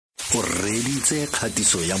o reditse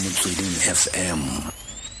kgatiso ya Motsweding FM.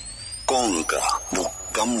 Konka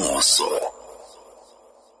bokamoso.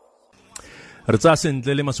 Re tsa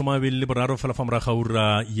sentle le 23 fela fa moraga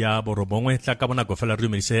ura ya borobongwe tla ka bonako fela re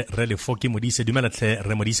dumedise re Lefoki Modise. Dumela tle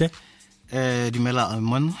re Modise. Dumela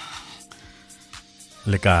Amon.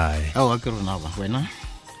 Le kae? Wa ke rona ba wena?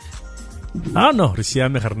 No, re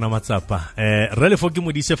siame ga rena matsapa. Re Lefoki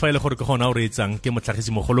Modise fa ile gore ke gona o re etsang ke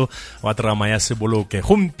motlhagisi mogolo wa drama ya Seboloke.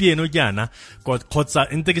 Gompieno jana kgotsa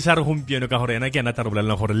ntse ke sa re gompieno ka gore ena ke ena tla re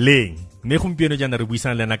bolelela gore leng. Me gompieno jana re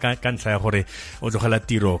buisana le ena ka ntlha ya gore o tlogela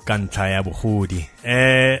tiro ka ntlha ya bogodi.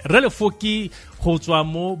 Re Lefoki go tswa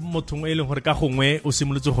mo mothong e leng gore ka gongwe o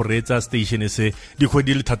simolotse go reetsa station se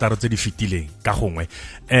dikgwedi le thataro tse di fetileng ka gongwe.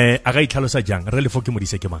 A ga itlhalosa jang Re Lefoki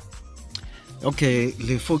Modise ke mang? Okay,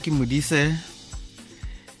 Lefoki Modise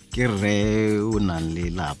ke re o na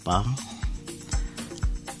le lapa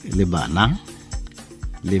le bana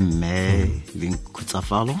le mme le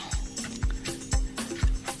nkutsafalo.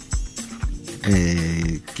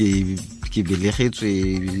 Ke belegetswe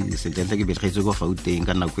sentente ke belegetswe go Gauteng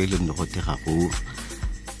ka nako e le nne go thega go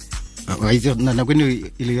wa itse nako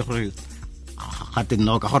e le gore ga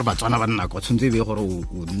tena ka gore batswana ba nna go tshwntse be gore o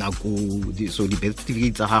nako so di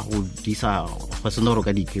birthday tsa gago di sa go seno ro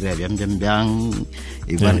ka di kry bjang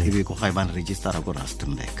e be go ga ba register go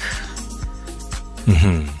Rustenburg.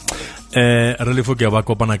 Re Lefoki ba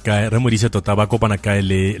kopana kae Re Modise tota ba kopana kae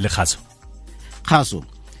le Kgaso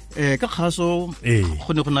ka Kgaso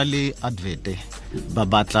go ne go na le advert ba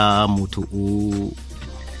batla motho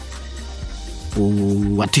o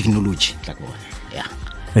wa technology tla go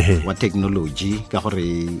wa technology ka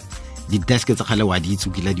gore di desk tsa gale wa di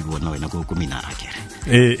tsukile di bona wena go minara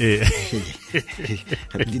kere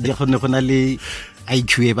di gone go na le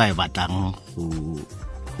IQ e ba e batlang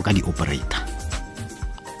go ka di operator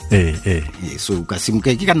so ka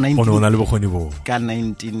simka ke ka 1980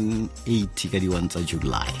 ka di 1 tsa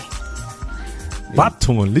July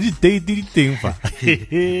batho le di date di teng fa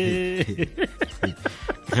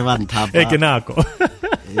re ba ntapa ke nako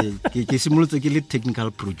ke simolotse ke le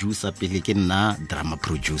technical producer pele ke nna drama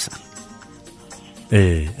producer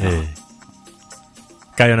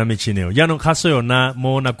ka yona metšhineo jaanong Kgaso yona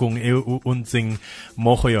mo nakong e o ntseng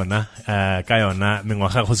mo go yona ka yona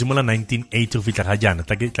mengwaga go simola 1980 go fitlha ga jaana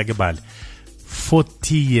tla ke bale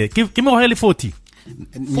 40 years ke mengwaga le 40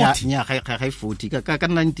 nya ga 40 ka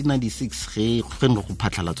 1996 ge go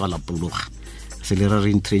phatlhalatswa la pologa se le re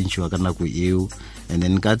entrenchwa ka nako eo and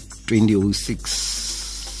then ka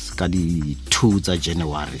 2006 ka di 2 tsa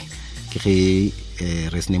January ke ge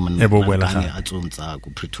Resneman a tsontsa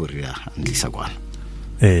go Pretoria ndlisa kwana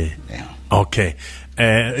okay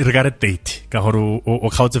re ga re date ka gore o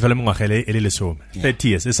kgaotse fela mengwaga e le 10 30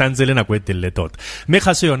 years e santse le nako e telele tota mme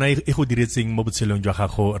Kgaso yona e go diretseng mo botshelong jwa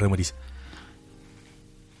gago Re Modise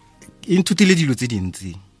ithutile dilo tse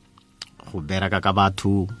dintsi go bereka ka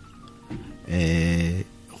batho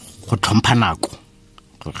go tlhompha nako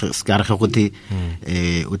ska re go te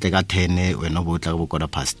o te ka 10 wena bo tla go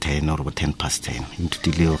 10:15 or 10:10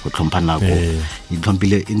 ithutile go tlhompha nako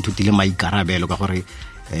ithutile maikarabelo ka gore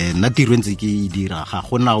nna tiro ntse ke dira ga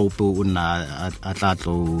gona ope o nna a tla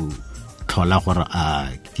tlo tlhola gore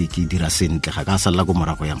ke dira sentle ga ka sala go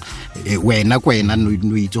morago yang wena no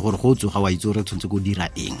itse gore go tsoga wa itse gore tshwntse go dira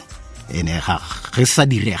eng ene ga ge sa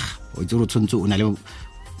direga o itse gore tshwntse o na le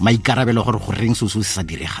maikarabelo gore go reng se sa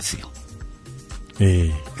direga seo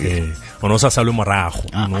ono sa salo morago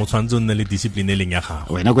no tshwantse o nne le discipline e leng ya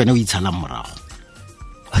gago wena o itshala morago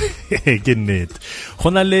ke nnete go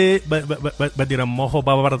na le ba dira mmogo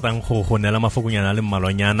ba ratang go nela mafokonyana le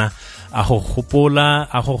mmalwanyana a go gopola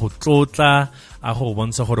a go tlotla a go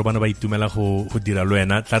bontsha gore bana ba itumela go dira le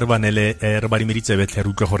wena tla re banele re ba dimeditse betlhe re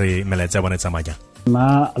utlwe gore melaetsa ya bone tsamaya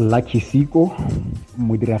na Lucky Siko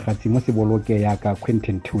modiragatsi mo Seboloke ya ka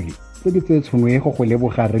Quentin Thuli tse di tse tshwanwe go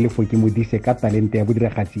leboga Re Lefoki Modise ka talente ya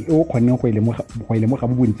bodiragatsi e o kgonneng go lemoga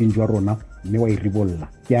bobontsing jwa rona mme wa iribolla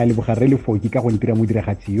ke a leboga Re Lefoki ka go ntira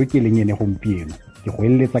modiragatsi yo ke leng ene gompieno ke go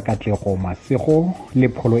eletsa katlego masego le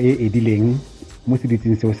pholo e edileng mo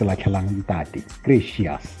seditseng seo se latlhelang ntate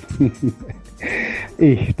gracious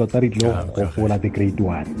tota re tlo go fola the great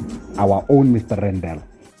one our own Mr. Randall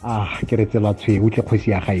ke re tsela tshwe utlwe kgosi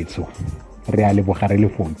ya gaetso re a leboga Re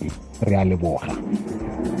Lefoki re a leboga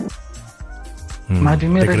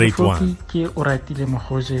Madume Re Lefoki ke o ratile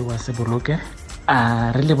mogoje wa Seboloke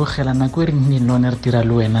re lebogela nako re nne lone re dira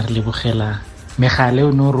le wena re lebogela megale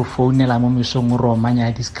o no re founela mo mesong o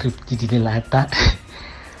romanya di script di le lata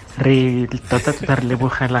re tota re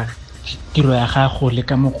lebogela tiro ya gago le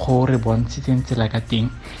ka mokgwa re bontshitseng tsela ka teng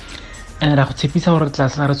ra go tshepisa gore tla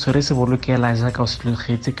sala re tshwere se bolokela jaaka o se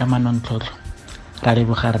tlogetse ka manontlhotlho ra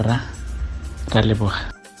leboga rra ra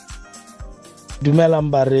leboga.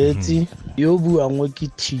 Dumelang baretsi yo buang o ke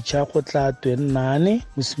teacher go tla Twenane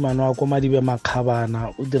mosimane wa ko Madibe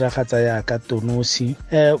Makgabana o diragatsa ya ka Tonosi.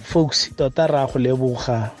 Folks tota ra go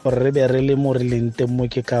leboga gore re be re le mo re leng teng mo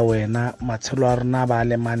ke ka wena matshelo a rona ba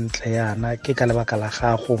le mantle yana ke ka lebaka la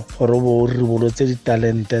gago gore bo re bolotse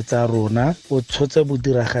ditalente tsa rona o tshotse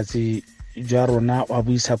bodiragatsi jwa rona wa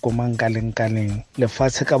buisa ko mankaleng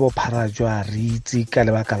lefatshe ka bophara jwa re itse ka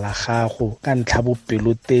lebaka la gago ka ntlha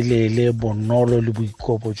bopelotelele bonolo le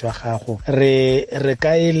boikobo jwa gago re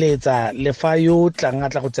ka eletsa le fa yo tlang a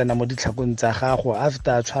tla go tsena mo ditlhakong tsa gago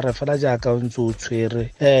after tshware fela jaaka o ntse o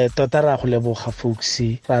tshwere tota ra go leboga folks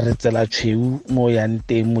ra re tsela tshweu mo yang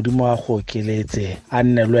teng modimo wa go okeletse a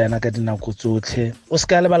nne le wena ka dinako tsotlhe o se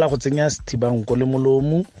ka lebala go tsenya sethibanko le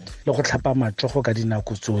molomo le go tlhapa matsogo ka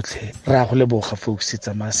dinako tsotlhe go leboga folks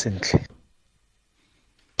tsamaya sentle.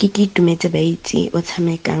 Ke itumetse baitse o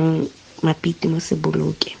tshamekang mapiti mo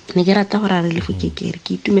seboloke ne ke rata gore a re Lefoki ke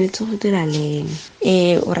itumeletse go dira le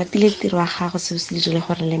o ratile tiro wa gago se se le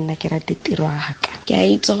gore le nna ke rate tiro wa ka ke a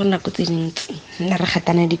itse go nako tse dintsi nna re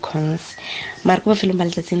gatana di-cons mara ko bofelong ba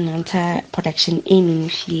letsatsi nna production e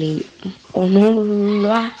nonofileng o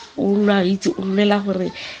lwa itse o lwela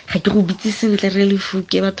gore ga ke go bitse sentle re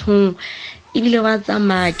Lefoki bathong ebile wa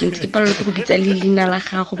tsamaya ke ntse ke palelwa ke go bitsa le leina la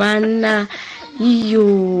gago ba nna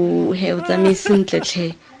iyo he o tsamaye sentle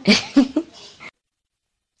tlhe.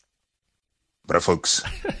 Bra folks,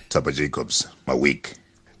 Tapa Jacobs, my week.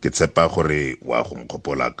 Ke tshepa gore wa go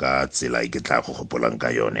nkgopola ka tsela e ke tla go gopolang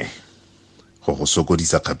ka yone. Go go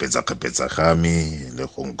sokodisa kgapetsa ga me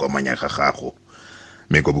le go nkomanya ga gago.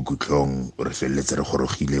 Me go bokutlong o re feletse re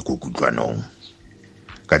gorogile go kutlwanong.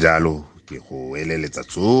 Ka jalo ke go eleletsa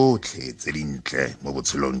tsotlhe tse dintle mo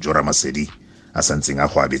botshelong jo Ramasedi a santseng a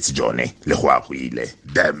go abetse jone le go a go ile.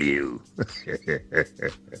 Damn you.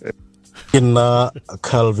 Ke nna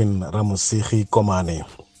Calvin Ramosegi Komane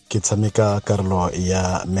ke tshameka karolo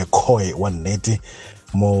ya McCoy wa nnete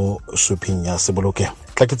mo shopping ya seboloke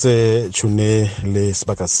tla ke tse tshune le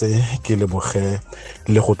sebaka se ke leboge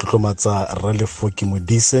le go tlotlomatsa Rre Lefoki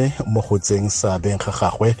Modise mo go tseng sa beng ga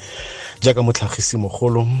gagwe jaaka motlhagisi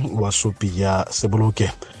mogolo wa shopi ya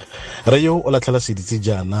seboloke. Re yo o latlhela seditse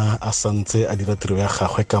jana a santse a dira tiro ya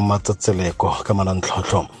gagwe ka matsatseleko ka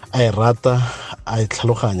manontlhotlho a e rata a e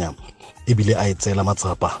tlhaloganya ebile a e tsela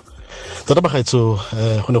matsapa. Tota bagaetso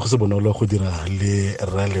go ne go se bonolo go dira le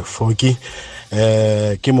Rre Lefoki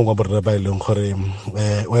ke mongwe wa borre ba ileng gore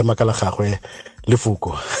o ema ka la gagwe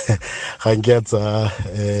Lefoko ga nke ya tsa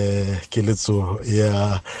keletso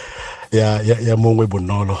ya mongwe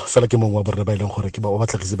bonolo fela ke mongwe wa borre ba ileng gore ke ba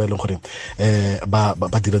batlhagisi ba ileng gore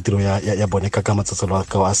ba dira tiro ya bone ka matsatselo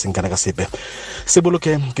ka a seng kana ka sepe.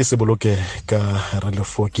 Seboloke ka Rre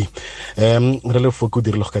Lefoki Rre Lefoki o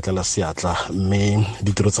dirile go ka tlela seatla mme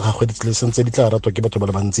ditiro tsa gagwe di sentse di tla ratwa ke batho ba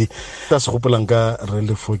le bantsi. Tla se gopolang ka Rre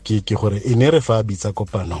Lefoki ke gore e ne re fa bitsa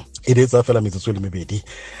kopano e di tsa fela metsotso le mebedi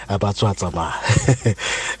a ba tswa tsamaya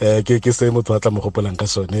ke se motho a tla mo gopolang ka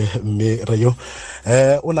sone mme re yo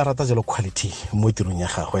o na rata jalo quality mo tirong ya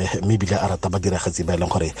gagwe mme bile a rata badiragatsi ba ileng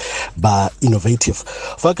gore ba innovative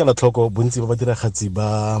fa ka la tlhoko bontsi ba badiragatsi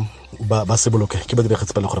ba seboloke ke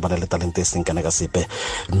badiragatsi ba le gore ba le talente seng kana ka sepe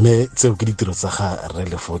mme tseo ke ditiro tsa ga Rre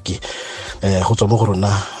Lefoki go tswa mo go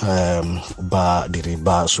rona ba diri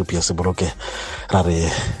ba shopi ya seboloke ra re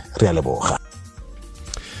a leboga.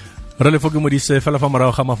 Rre Lefoki Modise fela fa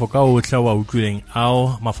morago ga mafoko a otlhe wa utlwileng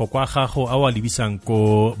ao mafoko a gago a wa lebisang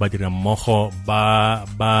ko badira mmogo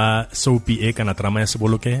ba soapy e kana drama ya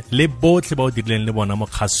seboloke le botlhe ba o dirileng le bona mo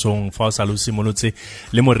kgasong fa o sa lo simolotse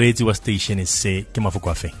le moreetsi wa station se ke mafoko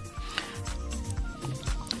a feng?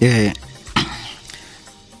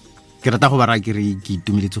 Ke rata go bara ke re ke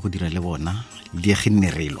itumeletse go dira le bona le ge nne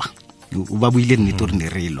relwa o ba buile nnete re ne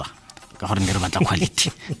relwa ka gore ne re batla quality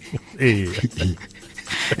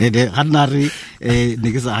ga nna re ne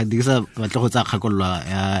ke sa batla go tsa kgakolwa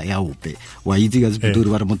ya upe wa itse ka seputori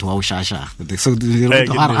ba re motho wa o shasha so re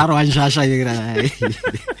ga re wa shasha e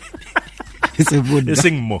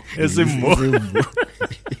seng mo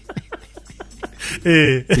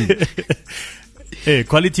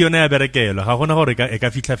quality yone ya berekelo ga gona gore e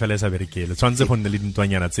ka fitlha fela sa berekelo tshwantse go nne le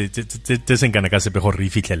dintwanyana tse seng kana ka sepe gore re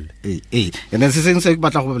fitlhelle ene se seng se ke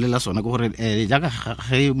batla go bolela sona ke gore jaaka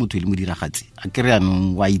ge motho le modiragatsi a kere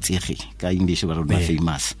anong wa itsege ka English ba re ba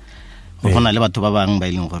famous go gona le batho ba bang ba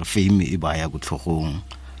ileng gore fame e ba ya go tlhogong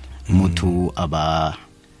motho a ba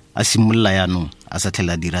a simolola yaanong a sa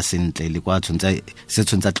tlhela dira sentle le kwa se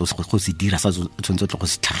tshwantse go se dira sa tshwantse go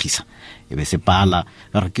se tlhagisa e be se pala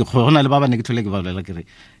ke go na le ba ne ke thole ke ba bolela ke re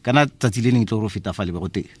kana tsatsi le neng tlo go feta fa le be go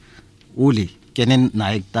te ole ke ne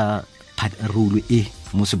na ekta rule e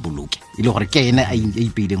mo se boloke ile gore ke ene a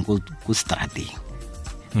ipeileng go strateng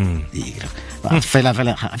fela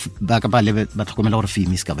ba ka ba le ba tlhokomela gore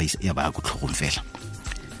femis ka ba ya ba go tlhogong fela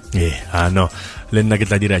no le nna ke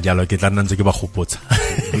tla dira jalo ke tla nna ntse ke ba gopotsa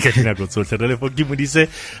ka dinako tsotlhe re Lefoki Modise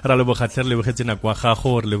ra lebogatlhe re lebogetse nako ya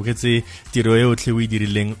gago re lebogetse tiro e otlhe o e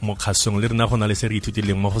dirileng mo kgasong le rena go na le se re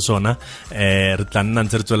ithutileng mo go sona re tla nna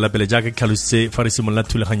ntse re tswelela pele jaaka ke tlhalositse fa re simolola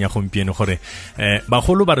thulaganya ya gompieno gore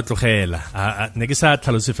bagolo ba re tlogela ne ke sa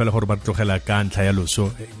tlhalose fela gore ba re tlogela ka ntlha ya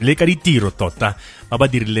loso le ka ditiro tota ba ba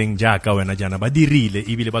dirileng jaaka wena jana ba dirile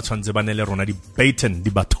ebile ba tshwanetse ba ne le rona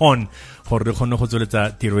di-baton gore re kgone go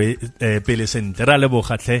tsweletsa tiro pele sentle ra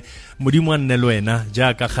lebogatlhe modimo a nne le wena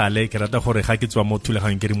jaaka gale ke rata gore ga ke tswa mo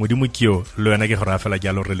thulaganyong ke re modimo keo le wena ke gore a fela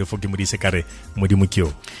jalo re Lefoki Modise ka re modimo keo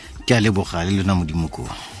ke a leboga le lona modimo ko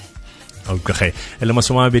okay le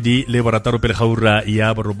masomabedi le borataro pele ga ura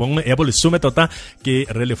ya borobong ya bolesome tota ke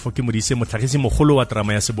re Lefoki Modise motlhagisi mogolo wa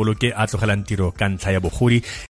terama ya seboloke a tlogelang tiro ka ntlha ya bogodi